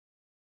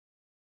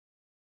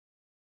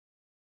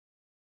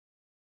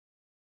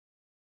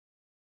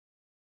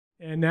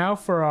And now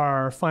for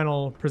our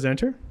final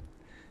presenter,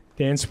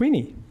 Dan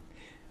Sweeney.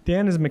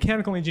 Dan is a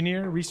mechanical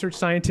engineer, research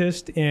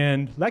scientist,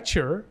 and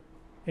lecturer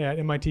at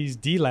MIT's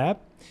D-Lab.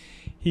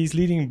 He's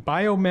leading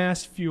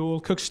biomass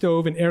fuel,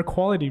 cookstove, and air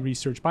quality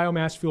research.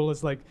 Biomass fuel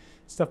is like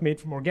stuff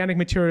made from organic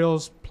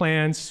materials,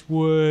 plants,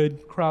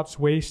 wood, crops,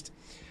 waste.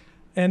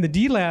 And the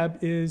D-Lab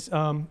is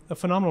a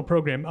phenomenal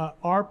program.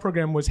 Our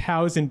program was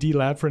housed in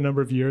D-Lab for a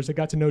number of years. I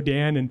got to know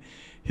Dan and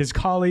his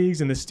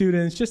colleagues and the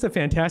students, just a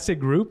fantastic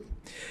group.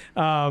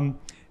 I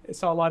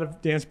saw a lot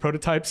of Dan's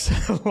prototypes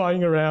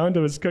lying around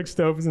of his cook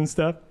stoves and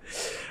stuff.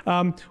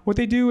 What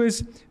they do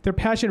is they're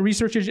passionate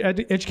researchers,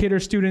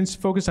 educators, students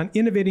focused on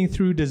innovating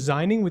through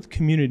designing with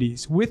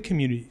communities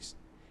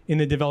in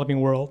the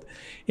developing world.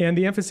 And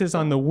the emphasis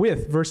on the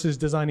with versus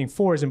designing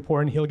for is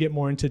important. He'll get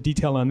more into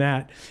detail on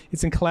that.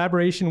 It's in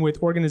collaboration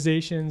with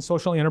organizations,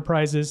 social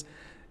enterprises,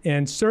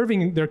 and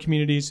serving their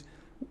communities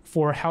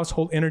for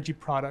household energy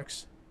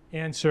products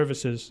and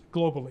services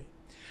globally.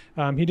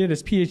 He did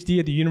his PhD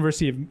at the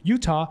University of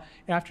Utah,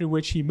 after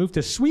which he moved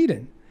to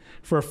Sweden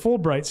for a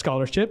Fulbright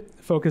scholarship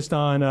focused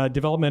on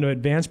development of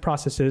advanced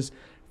processes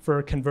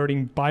for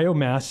converting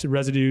biomass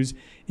residues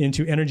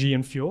into energy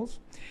and fuels.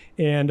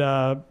 And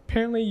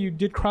apparently you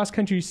did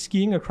cross-country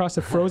skiing across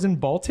the frozen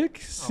Baltic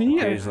Sea?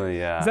 Occasionally,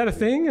 yeah. Is that a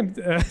thing?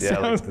 Yeah,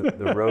 like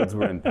the roads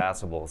were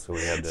impassable, so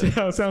we had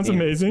to sounds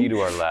amazing. Ski to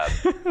our lab.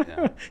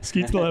 Yeah.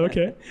 Ski to the lab,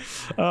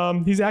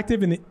 okay. He's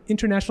active in the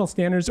International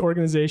Standards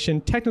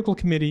Organization Technical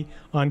Committee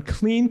on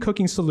Clean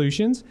Cooking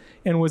Solutions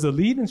and was a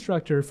lead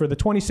instructor for the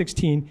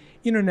 2016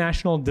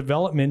 International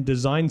Development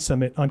Design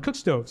Summit on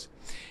cookstoves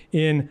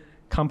in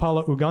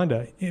Kampala,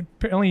 Uganda.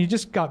 Apparently, he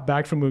just got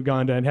back from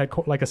Uganda and had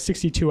like a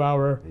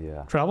 62-hour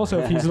travel. So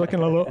if he's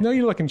looking a little, no,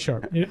 you're looking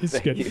sharp. It's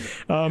good.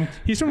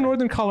 He's from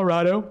northern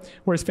Colorado,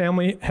 where his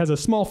family has a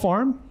small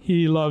farm.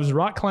 He loves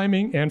rock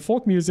climbing and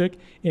folk music,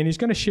 and he's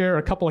going to share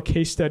a couple of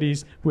case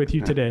studies with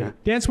you today.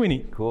 Dan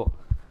Sweeney. Cool.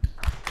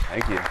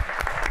 Thank you.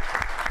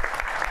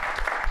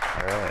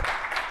 All right.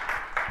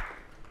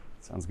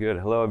 Sounds good.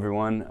 Hello,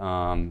 everyone.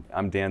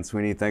 I'm Dan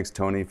Sweeney. Thanks,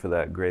 Tony, for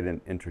that great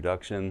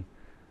introduction.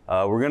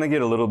 We're going to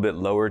get a little bit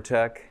lower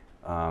tech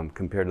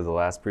compared to the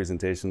last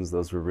presentations.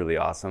 Those were really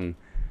awesome.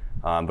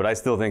 But I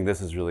still think this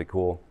is really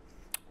cool.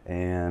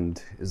 And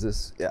is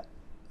this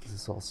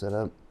all set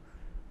up?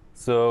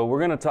 So we're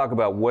going to talk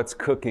about what's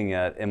cooking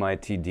at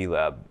MIT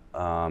D-Lab.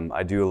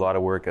 I do a lot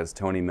of work, as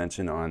Tony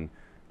mentioned, on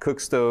cook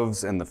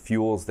stoves and the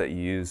fuels that you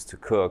use to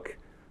cook,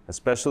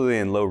 especially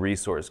in low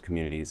resource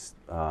communities.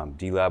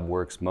 D-Lab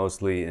works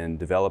mostly in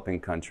developing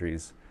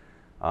countries.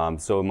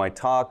 So in my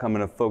talk, I'm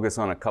going to focus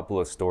on a couple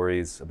of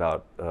stories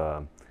about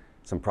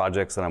some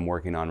projects that I'm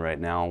working on right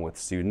now with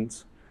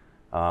students.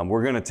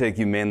 We're going to take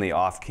you mainly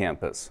off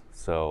campus,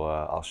 so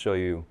I'll show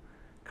you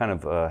kind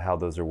of how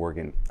those are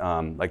working.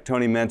 Like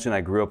Tony mentioned,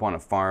 I grew up on a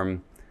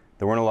farm.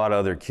 There weren't a lot of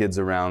other kids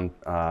around.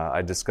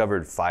 I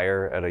discovered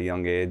fire at a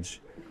young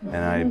age,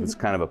 and I was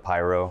kind of a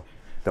pyro.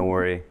 Don't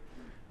worry,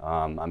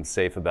 I'm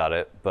safe about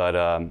it.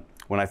 But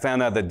when I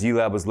found out that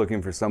D-Lab was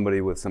looking for somebody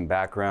with some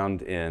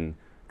background in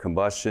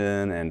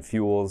combustion and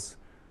fuels,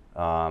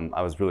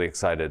 I was really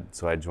excited.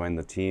 So I joined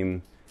the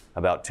team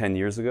about 10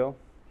 years ago.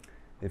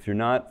 If you're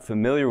not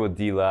familiar with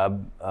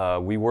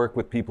D-Lab, we work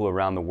with people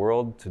around the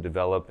world to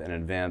develop and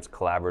advance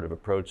collaborative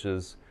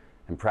approaches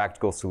and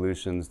practical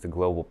solutions to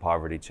global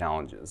poverty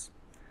challenges.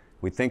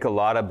 We think a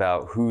lot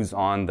about who's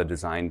on the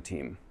design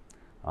team.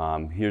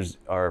 Here's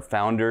our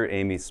founder,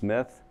 Amy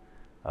Smith.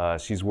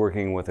 She's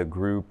working with a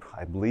group,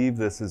 I believe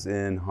this is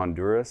in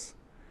Honduras.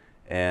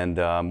 And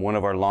one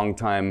of our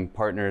longtime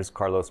partners,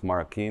 Carlos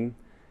Marroquin,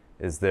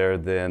 is there.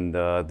 Then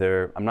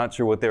I'm not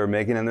sure what they were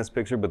making in this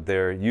picture, but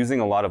they're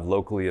using a lot of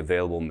locally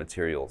available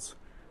materials.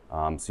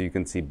 So you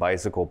can see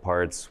bicycle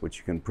parts, which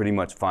you can pretty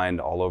much find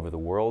all over the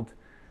world.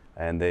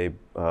 And they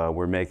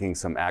were making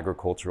some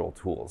agricultural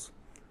tools.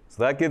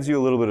 So that gives you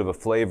a little bit of a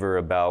flavor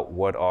about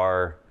what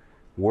our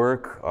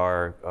work,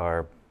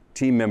 our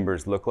team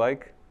members look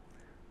like.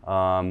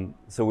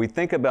 So we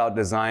think about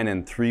design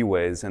in three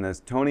ways. And as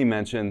Tony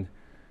mentioned,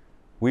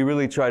 we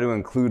really try to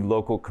include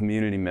local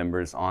community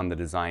members on the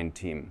design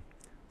team.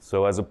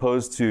 So as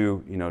opposed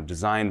to,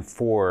 design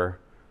for,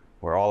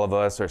 where all of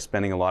us are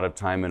spending a lot of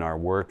time in our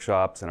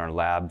workshops and our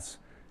labs,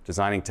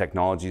 designing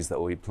technologies that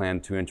we plan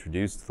to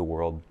introduce to the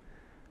world,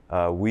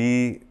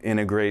 we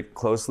integrate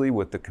closely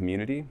with the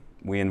community.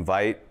 We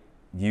invite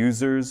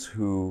users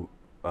who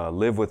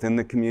live within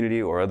the community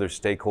or other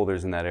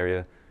stakeholders in that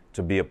area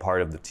to be a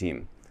part of the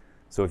team.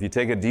 So if you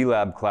take a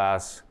D-Lab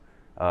class,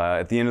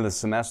 at the end of the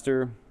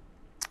semester,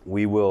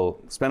 we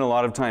will spend a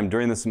lot of time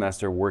during the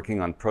semester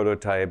working on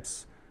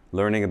prototypes,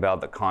 learning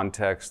about the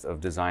context of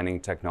designing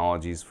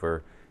technologies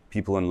for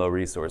people in low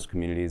resource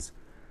communities.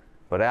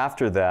 But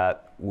after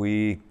that,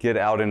 we get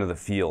out into the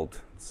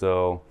field.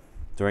 So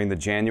during the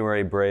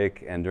January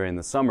break and during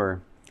the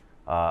summer,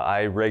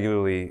 I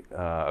regularly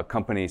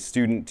accompany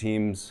student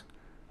teams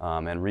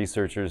and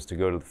researchers to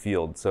go to the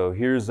field. So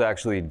here's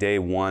actually day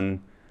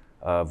one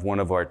of one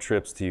of our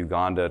trips to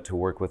Uganda to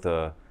work with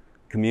a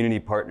community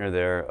partner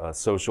there, a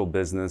social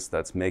business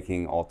that's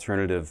making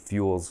alternative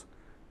fuels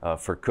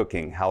for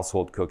cooking,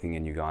 household cooking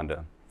in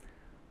Uganda.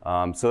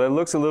 So that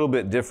looks a little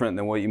bit different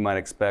than what you might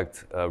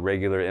expect a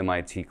regular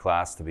MIT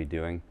class to be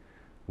doing.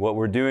 What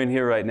we're doing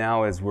here right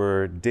now is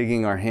we're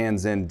digging our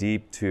hands in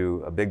deep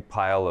to a big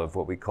pile of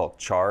what we call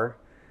char.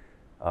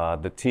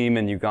 The team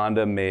in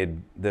Uganda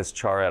made this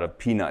char out of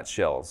peanut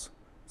shells.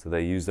 So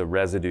they used a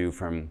residue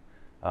from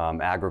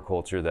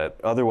agriculture that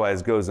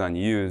otherwise goes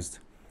unused.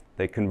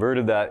 They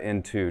converted that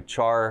into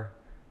char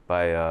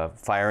by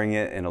firing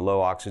it in a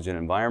low oxygen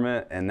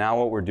environment. And now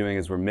what we're doing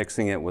is we're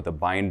mixing it with a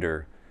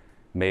binder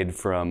made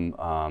from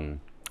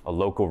a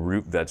local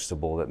root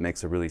vegetable that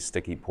makes a really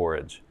sticky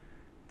porridge.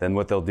 Then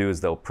what they'll do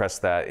is they'll press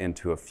that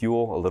into a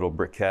fuel, a little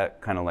briquette,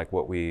 kind of like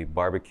what we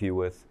barbecue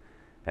with,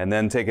 and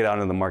then take it out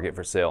into the market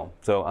for sale.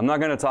 So I'm not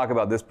going to talk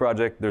about this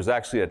project. There's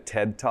actually a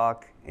TED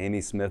Talk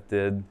Amy Smith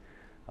did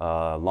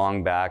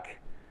long back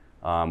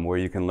where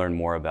you can learn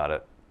more about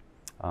it.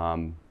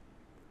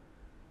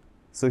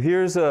 So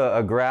here's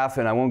a graph,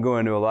 and I won't go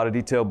into a lot of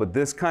detail, but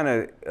this kind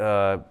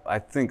of, I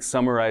think,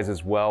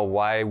 summarizes well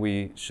why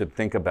we should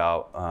think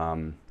about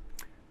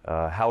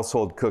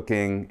household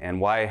cooking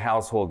and why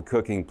household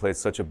cooking plays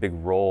such a big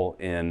role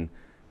in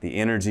the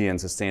energy and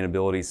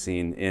sustainability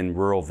scene in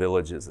rural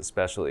villages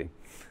especially.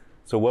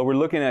 So what we're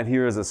looking at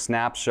here is a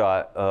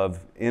snapshot of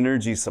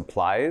energy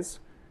supplies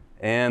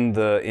and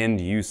the end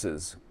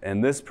uses.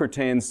 And this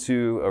pertains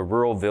to a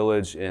rural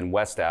village in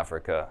West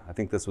Africa. I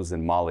think this was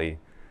in Mali.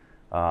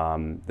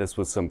 This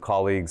was some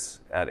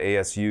colleagues at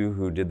ASU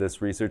who did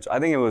this research. I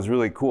think it was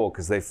really cool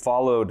because they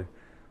followed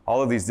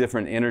all of these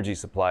different energy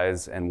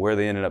supplies and where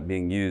they ended up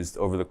being used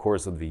over the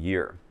course of the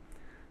year.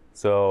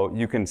 So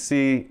you can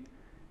see,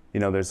 you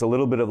know, there's a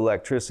little bit of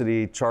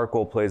electricity,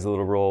 charcoal plays a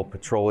little role,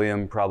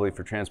 petroleum probably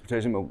for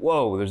transportation, but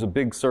whoa, there's a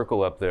big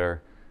circle up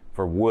there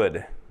for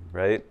wood,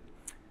 right?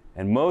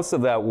 And most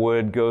of that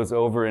wood goes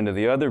over into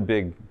the other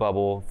big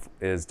bubble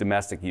is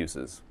domestic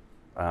uses,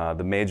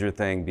 the major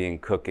thing being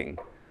cooking.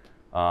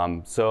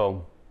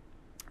 So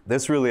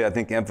this really, I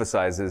think,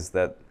 emphasizes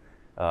that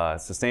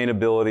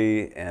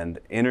sustainability and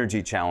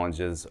energy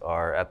challenges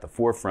are at the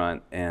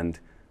forefront, and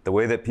the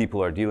way that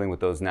people are dealing with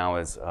those now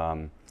is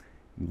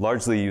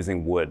largely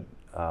using wood.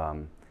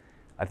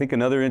 I think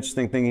another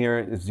interesting thing here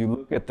is you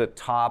look at the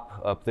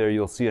top up there,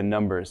 you'll see a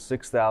number,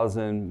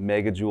 6,000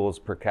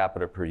 megajoules per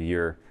capita per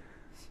year.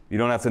 You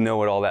don't have to know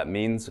what all that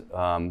means,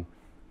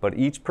 but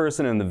each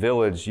person in the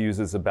village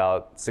uses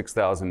about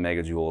 6,000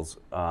 megajoules.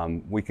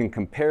 We can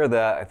compare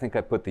that. I think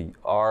I put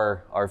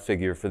our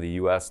figure for the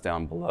US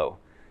down below.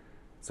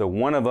 So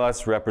one of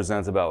us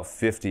represents about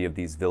 50 of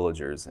these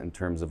villagers in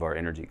terms of our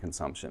energy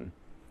consumption.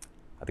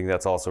 I think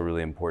that's also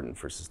really important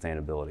for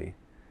sustainability.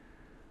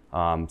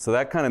 So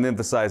that kind of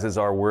emphasizes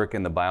our work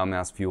in the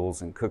biomass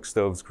fuels and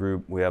Cookstoves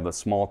group. We have a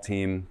small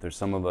team. There's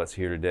some of us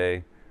here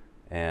today.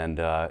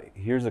 And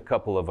here's a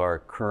couple of our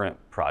current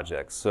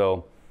projects.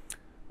 So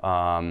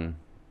a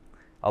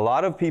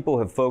lot of people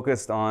have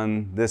focused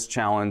on this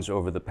challenge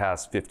over the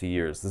past 50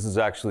 years. This is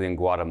actually in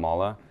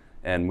Guatemala.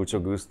 And mucho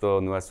gusto,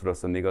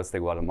 nuestros amigos de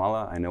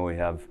Guatemala. I know we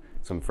have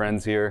some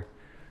friends here.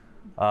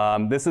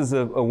 This is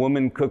a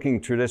woman cooking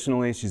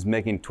traditionally. She's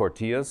making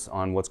tortillas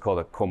on what's called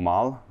a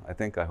comal,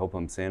 I hope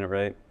I'm saying it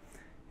right.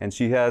 And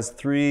she has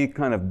 3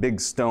 kind of big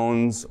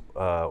stones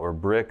or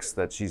bricks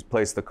that she's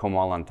placed the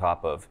comal on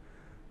top of.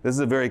 This is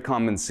a very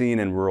common scene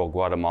in rural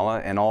Guatemala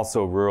and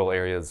also rural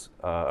areas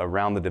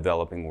around the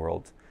developing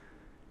world.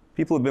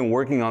 People have been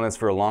working on this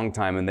for a long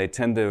time, and they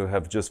tend to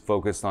have just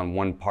focused on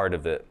one part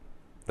of it,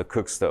 the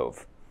cook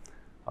stove.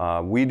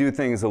 We do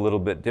things a little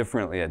bit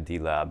differently at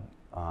D-Lab.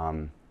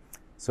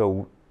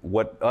 So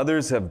what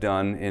others have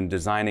done in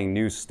designing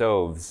new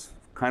stoves,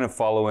 kind of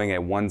following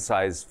a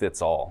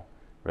one-size-fits-all,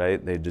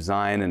 right? They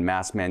design and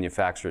mass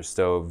manufacture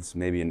stoves,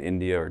 maybe in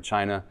India or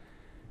China,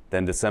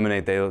 then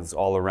disseminate those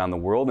all around the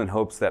world in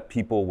hopes that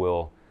people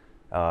will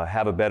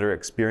have a better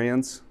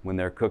experience when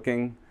they're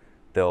cooking.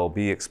 They'll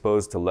be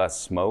exposed to less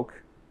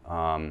smoke,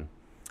 and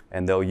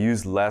they'll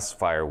use less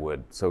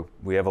firewood. So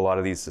we have a lot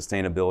of these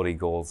sustainability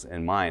goals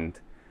in mind.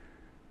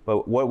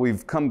 But what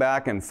we've come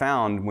back and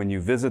found when you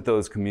visit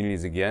those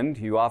communities again,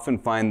 you often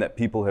find that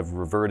people have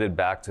reverted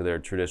back to their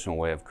traditional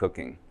way of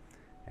cooking.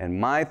 And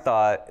my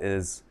thought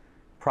is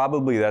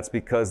probably that's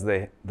because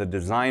the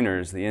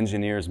designers, the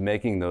engineers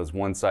making those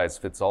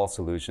one-size-fits-all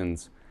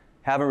solutions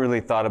haven't really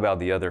thought about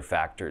the other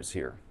factors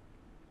here,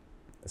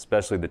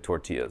 especially the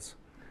tortillas.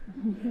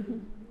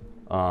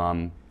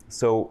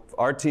 So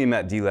our team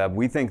at D-Lab,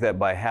 we think that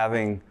by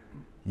having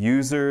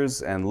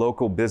users and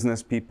local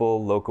business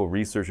people, local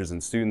researchers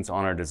and students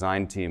on our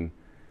design team,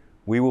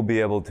 we will be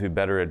able to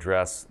better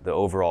address the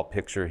overall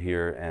picture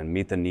here and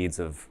meet the needs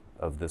of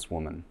this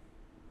woman.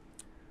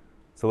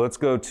 So let's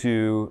go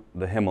to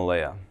the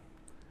Himalaya.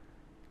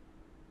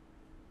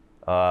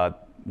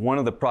 One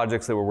of the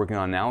projects that we're working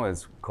on now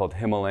is called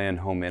Himalayan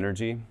Home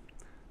Energy.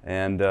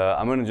 And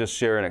I'm going to just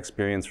share an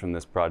experience from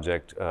this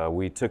project.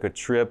 We took a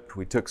trip,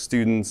 we took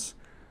students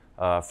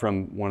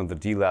from one of the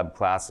D-Lab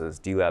classes,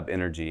 D-Lab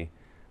Energy,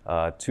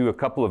 to a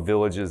couple of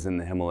villages in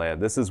the Himalaya.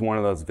 This is one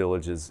of those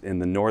villages in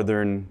the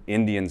northern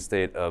Indian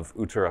state of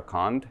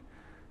Uttarakhand.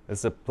 This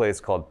is a place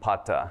called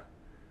Pata.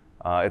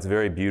 It's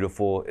very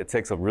beautiful. It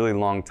takes a really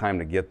long time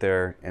to get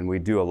there, and we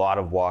do a lot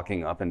of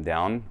walking up and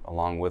down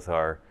along with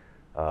our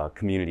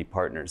community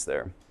partners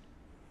there.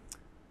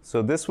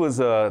 So this was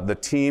the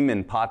team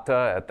in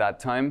Pata at that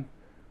time.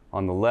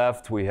 On the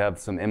left, we have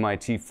some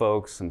MIT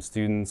folks, some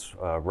students.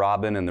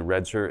 Robin in the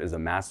red shirt is a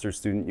master's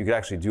student. You could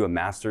actually do a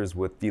master's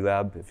with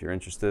D-Lab if you're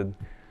interested.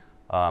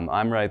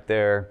 I'm right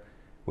there.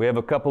 We have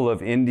a couple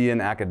of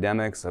Indian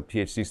academics, a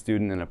PhD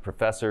student and a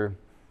professor.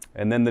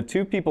 And then the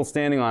two people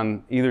standing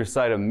on either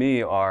side of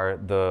me are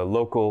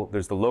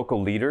there's the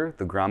local leader,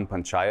 the Gram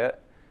Panchayat.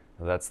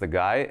 That's the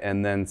guy.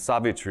 And then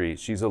Savitri,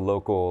 she's a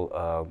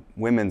local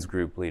women's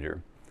group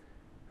leader.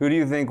 Who do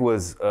you think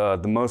was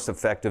the most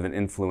effective and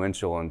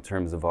influential in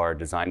terms of our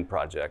design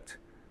project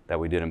that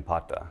we did in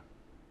Pata?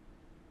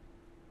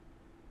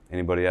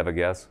 Anybody have a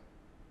guess?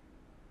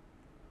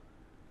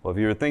 Well, if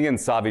you were thinking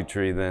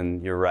Savitri,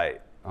 then you're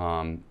right.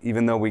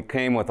 Even though we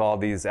came with all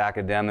these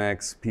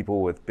academics,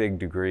 people with big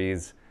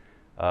degrees,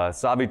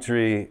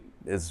 Savitri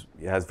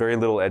has very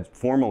little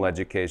formal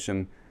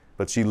education,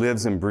 but she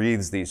lives and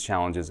breathes these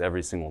challenges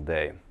every single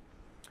day.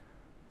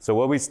 So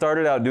what we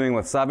started out doing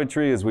with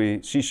Savitri is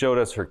she showed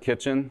us her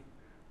kitchen.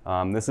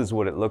 This is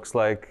what it looks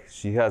like.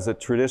 She has a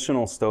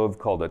traditional stove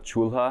called a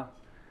chulha,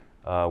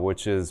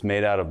 which is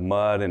made out of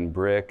mud and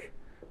brick.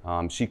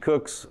 She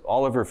cooks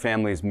all of her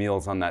family's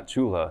meals on that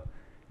chulha.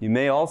 You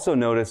may also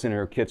notice in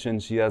her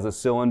kitchen she has a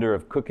cylinder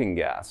of cooking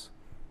gas.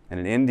 And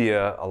in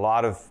India, a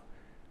lot of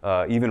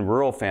even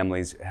rural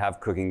families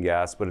have cooking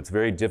gas, but it's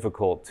very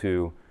difficult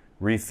to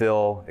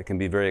refill. It can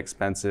be very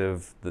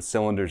expensive. The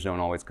cylinders don't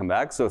always come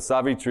back. So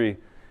Savitri,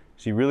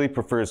 she really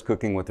prefers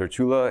cooking with her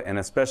chulha, and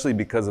especially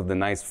because of the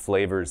nice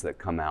flavors that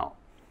come out.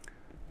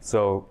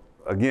 So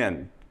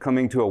again,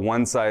 coming to a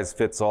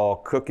one-size-fits-all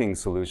cooking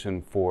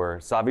solution for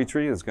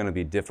Savitri is going to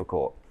be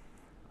difficult.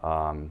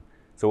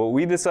 So what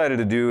we decided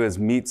to do is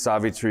meet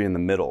Savitri in the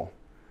middle.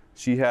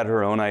 She had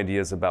her own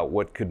ideas about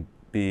what could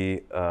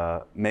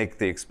make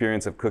the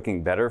experience of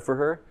cooking better for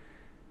her.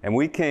 And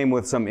we came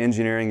with some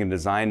engineering and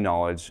design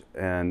knowledge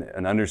and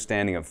an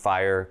understanding of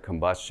fire,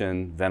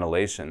 combustion,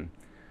 ventilation.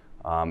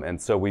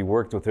 And so we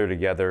worked with her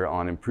together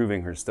on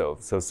improving her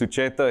stove. So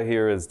Sucheta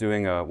here is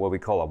doing what we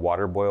call a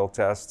water boil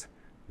test.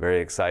 Very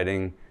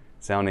exciting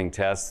sounding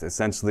test.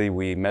 Essentially,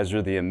 we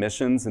measure the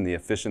emissions and the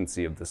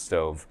efficiency of the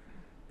stove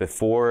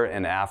before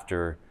and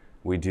after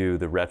we do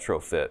the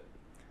retrofit.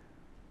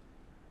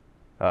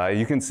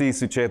 You can see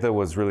Sucheta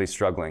was really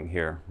struggling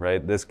here,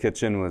 right? This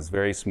kitchen was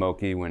very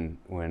smoky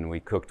when we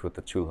cooked with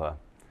the chulha.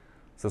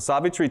 So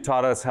Savitri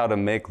taught us how to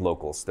make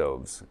local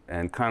stoves.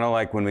 And kind of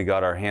like when we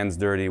got our hands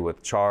dirty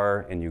with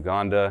char in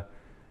Uganda,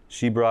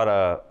 she brought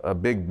a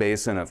big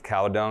basin of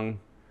cow dung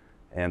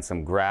and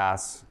some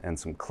grass and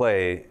some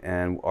clay,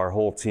 and our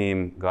whole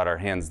team got our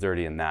hands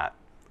dirty in that.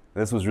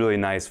 This was really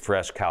nice,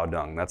 fresh cow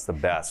dung. That's the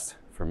best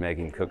for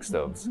making cook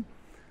stoves.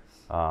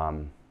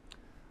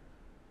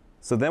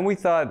 So then we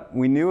thought,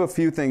 we knew a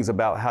few things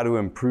about how to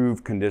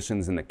improve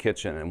conditions in the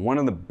kitchen. And one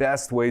of the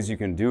best ways you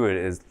can do it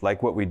is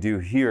like what we do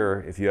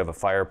here. If you have a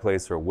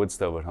fireplace or a wood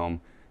stove at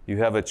home, you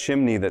have a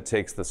chimney that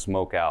takes the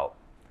smoke out.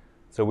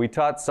 So we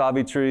taught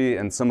Savitri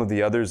and some of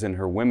the others in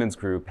her women's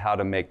group how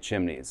to make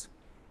chimneys.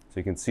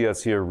 So you can see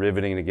us here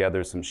riveting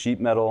together some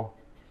sheet metal.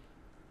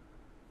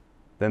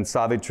 Then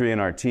Savitri and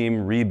our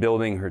team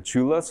rebuilding her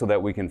chula so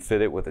that we can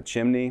fit it with a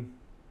chimney.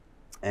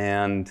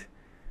 And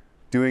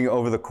doing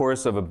over the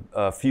course of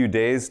a few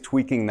days,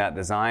 tweaking that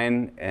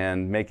design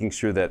and making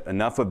sure that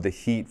enough of the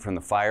heat from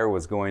the fire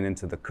was going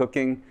into the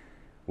cooking,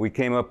 we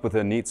came up with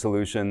a neat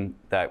solution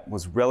that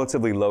was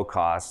relatively low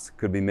cost,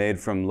 could be made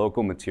from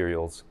local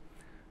materials.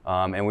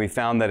 And we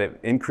found that it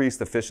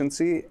increased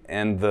efficiency,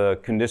 and the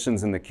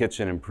conditions in the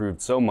kitchen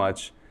improved so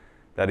much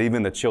that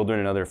even the children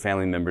and other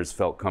family members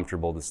felt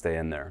comfortable to stay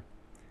in there.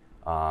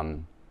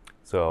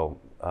 So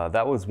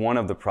that was one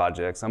of the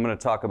projects. I'm going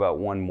to talk about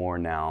one more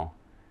now.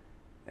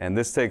 And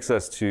this takes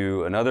us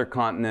to another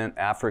continent,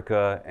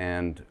 Africa,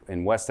 and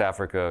in West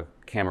Africa,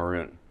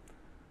 Cameroon.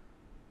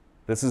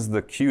 This is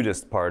the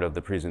cutest part of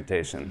the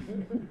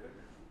presentation.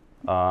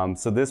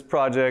 So this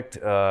project,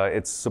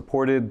 it's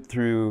supported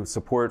through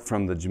support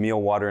from the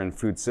Jameel Water and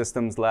Food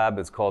Systems Lab.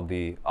 It's called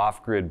the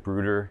Off-Grid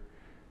Brooder,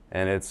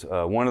 and it's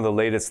one of the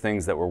latest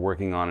things that we're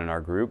working on in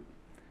our group.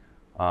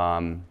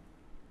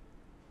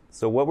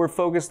 So what we're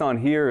focused on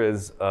here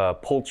is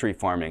poultry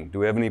farming. Do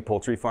we have any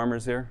poultry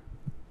farmers here?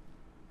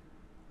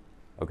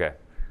 Okay.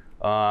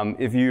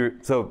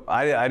 So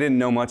I didn't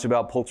know much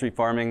about poultry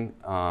farming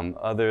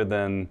other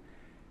than,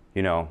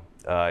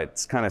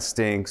 it kind of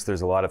stinks.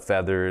 There's a lot of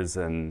feathers,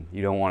 and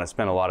you don't want to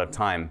spend a lot of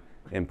time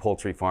in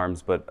poultry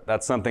farms. But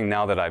that's something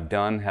now that I've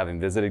done, having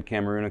visited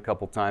Cameroon a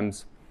couple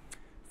times.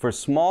 For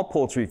small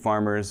poultry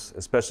farmers,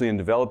 especially in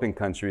developing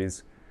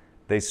countries,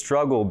 they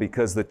struggle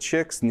because the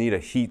chicks need a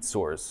heat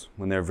source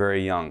when they're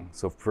very young.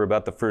 So for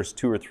about the first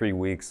 2 or 3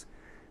 weeks,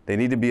 they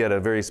need to be at a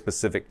very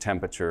specific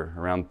temperature,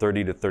 around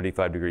 30 to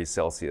 35 degrees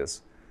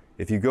Celsius.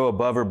 If you go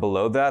above or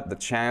below that, the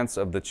chance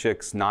of the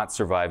chicks not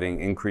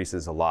surviving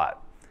increases a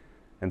lot.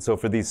 And so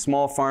for these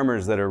small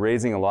farmers that are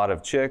raising a lot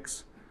of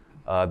chicks,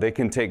 they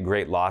can take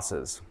great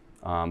losses.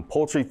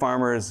 Poultry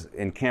farmers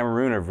in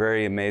Cameroon are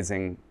very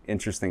amazing,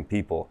 interesting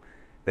people.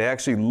 They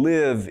actually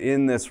live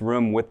in this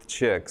room with the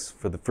chicks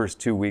for the first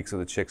 2 weeks of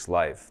the chick's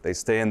life. They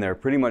stay in there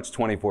pretty much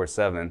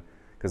 24/7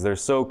 because they're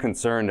so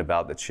concerned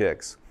about the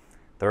chicks.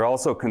 They're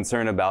also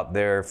concerned about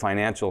their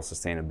financial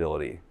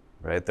sustainability,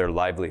 right? Their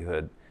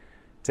livelihood.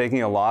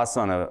 Taking a loss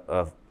on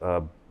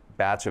a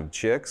batch of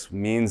chicks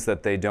means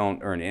that they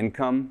don't earn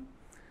income.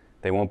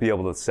 They won't be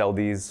able to sell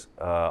these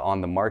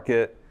on the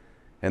market.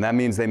 And that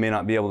means they may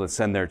not be able to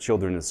send their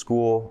children to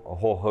school, a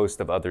whole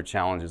host of other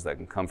challenges that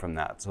can come from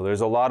that. So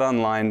there's a lot on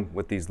the line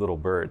with these little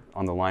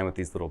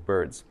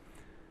birds.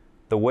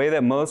 The way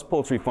that most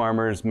poultry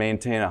farmers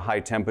maintain a high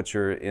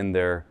temperature in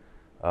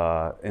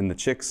the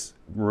chicks'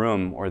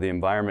 room or the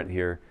environment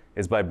here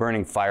is by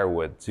burning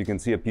firewood. So you can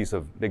see a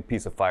big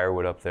piece of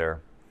firewood up there.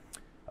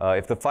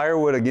 If the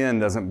firewood, again,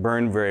 doesn't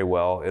burn very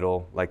well,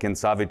 it'll, like in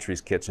Savitri's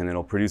kitchen,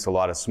 it'll produce a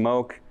lot of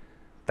smoke.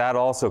 That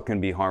also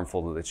can be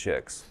harmful to the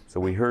chicks. So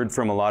we heard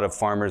from a lot of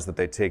farmers that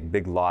they take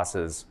big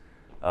losses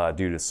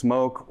due to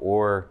smoke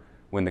or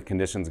when the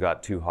conditions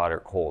got too hot or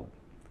cold.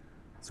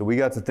 So we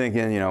got to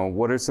thinking,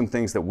 what are some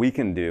things that we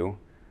can do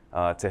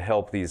to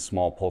help these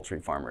small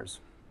poultry farmers?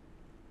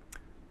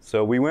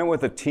 So we went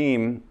with a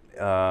team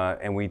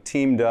and we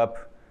teamed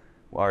up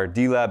our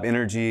D-Lab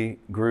Energy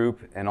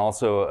group and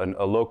also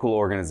a local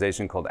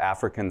organization called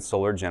African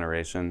Solar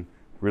Generation,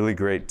 really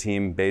great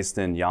team based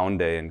in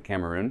Yaoundé in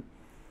Cameroon.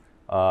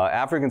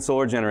 African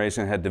Solar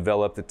Generation had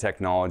developed a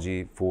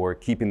technology for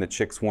keeping the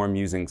chicks warm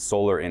using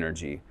solar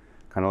energy,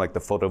 kind of like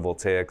the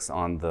photovoltaics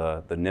on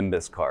the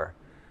Nimbus car.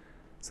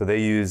 So they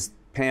used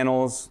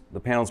panels. The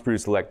panels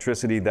produced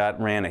electricity. That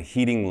ran a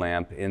heating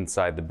lamp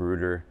inside the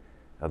brooder,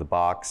 the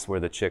box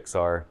where the chicks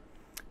are.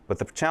 But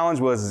the challenge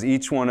was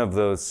each one of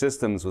those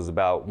systems was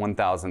about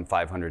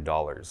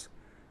 $1,500.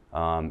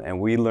 And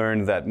we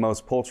learned that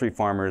most poultry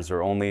farmers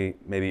are only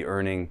maybe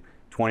earning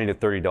 $20 to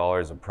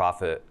 $30 of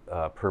profit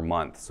per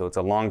month. So it's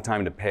a long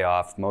time to pay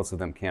off. Most of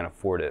them can't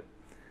afford it.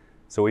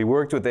 So we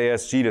worked with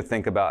ASG to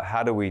think about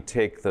how do we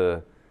take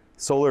the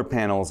solar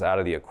panels out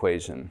of the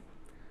equation.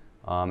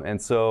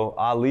 And so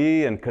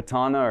Ali and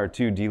Katana are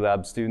two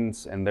D-Lab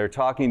students, and they're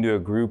talking to a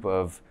group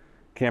of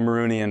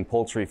Cameroonian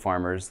poultry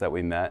farmers that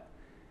we met.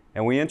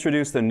 And we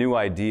introduced a new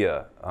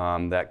idea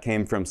that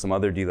came from some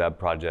other D-Lab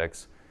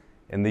projects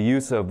in the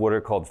use of what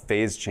are called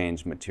phase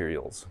change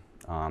materials.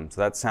 So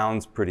that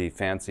sounds pretty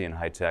fancy and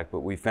high-tech, but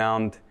we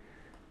found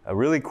a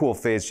really cool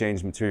phase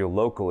change material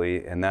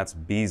locally, and that's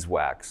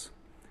beeswax.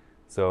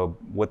 So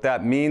what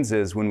that means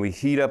is when we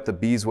heat up the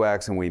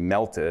beeswax and we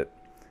melt it,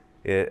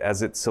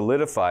 as it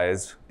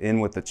solidifies in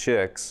with the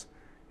chicks,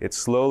 it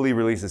slowly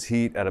releases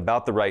heat at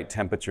about the right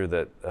temperature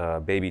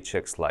that baby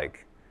chicks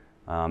like.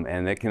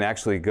 And it can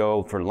actually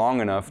go for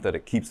long enough that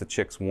it keeps the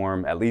chicks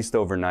warm at least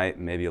overnight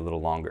and maybe a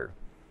little longer.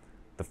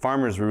 The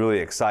farmers were really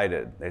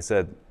excited. They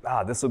said,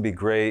 this will be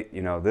great.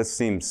 This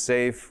seems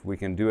safe. We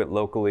can do it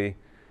locally.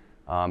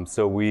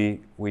 So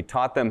we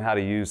taught them how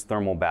to use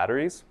thermal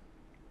batteries.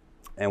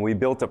 And we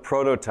built a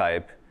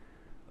prototype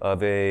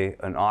of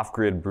an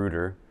off-grid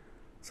brooder.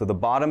 So the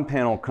bottom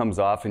panel comes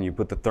off and you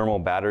put the thermal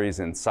batteries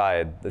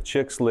inside. The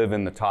chicks live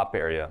in the top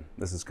area.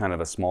 This is kind of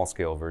a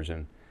small-scale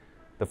version.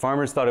 The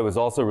farmers thought it was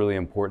also really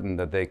important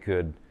that they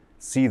could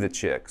see the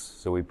chicks.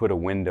 So we put a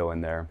window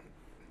in there.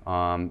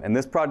 And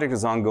this project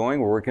is ongoing.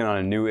 We're working on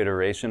a new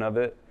iteration of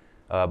it,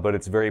 but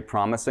it's very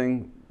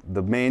promising.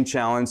 The main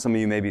challenge some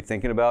of you may be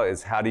thinking about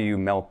is how do you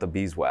melt the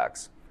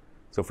beeswax?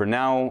 So for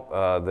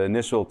now, the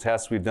initial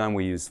tests we've done,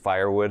 we use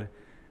firewood,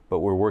 but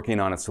we're working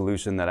on a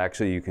solution that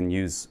actually you can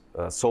use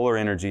solar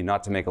energy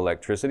not to make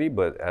electricity,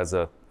 but as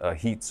a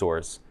heat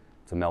source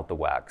to melt the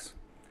wax.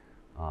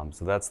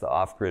 So that's the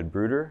off-grid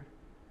brooder,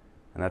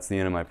 and that's the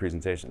end of my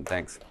presentation.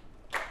 Thanks.